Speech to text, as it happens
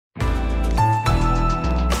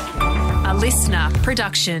listener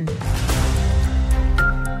production.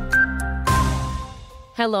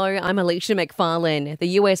 Hello, I'm Alicia McFarlane. The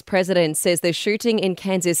US president says the shooting in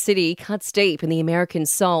Kansas City cuts deep in the American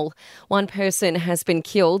soul. One person has been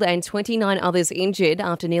killed and 29 others injured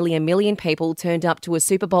after nearly 1 million people turned up to a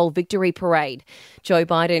Super Bowl victory parade. Joe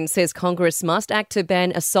Biden says Congress must act to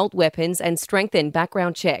ban assault weapons and strengthen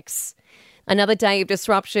background checks. Another day of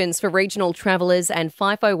disruptions for regional travellers and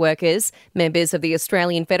FIFO workers. Members of the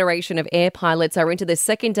Australian Federation of Air Pilots are into the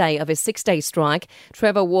second day of a 6-day strike.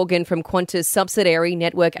 Trevor Worgan from Qantas subsidiary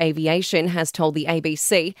Network Aviation has told the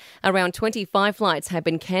ABC around 25 flights have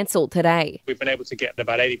been cancelled today. We've been able to get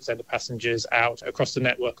about 80% of passengers out across the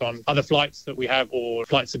network on other flights that we have, or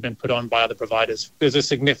flights have been put on by other providers. There's a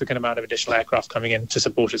significant amount of additional aircraft coming in to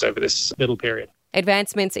support us over this little period.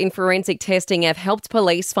 Advancements in forensic testing have helped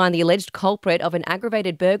police find the alleged culprit of an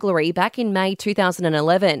aggravated burglary back in May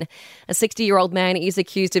 2011. A 60-year-old man is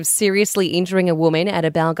accused of seriously injuring a woman at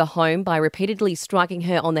a Balga home by repeatedly striking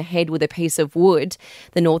her on the head with a piece of wood.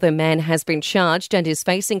 The northern man has been charged and is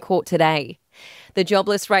facing court today. The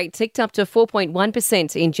jobless rate ticked up to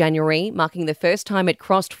 4.1% in January, marking the first time it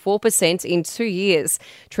crossed 4% in 2 years.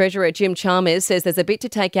 Treasurer Jim Chalmers says there's a bit to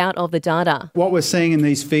take out of the data. What we're seeing in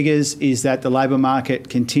these figures is that the labour market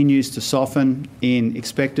continues to soften in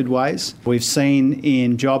expected ways. We've seen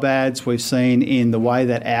in job ads, we've seen in the way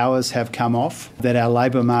that hours have come off, that our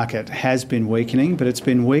labour market has been weakening, but it's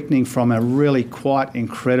been weakening from a really quite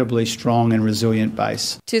incredibly strong and resilient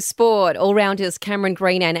base. To sport, all-rounders Cameron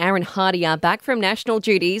Green and Aaron Hardy are back from national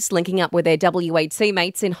duties, linking up with their WA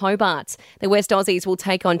teammates in Hobart. The West Aussies will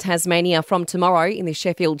take on Tasmania from tomorrow in the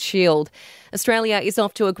Sheffield Shield. Australia is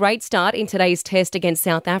off to a great start in today's test against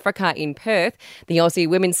South Africa in Perth. The Aussie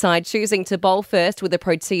women's side choosing to bowl first, with the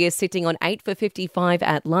Proteas sitting on 8 for 55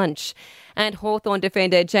 at lunch. And Hawthorn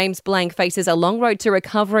defender James Blank faces a long road to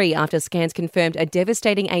recovery after scans confirmed a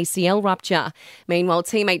devastating ACL rupture. Meanwhile,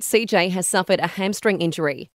 teammate CJ has suffered a hamstring injury.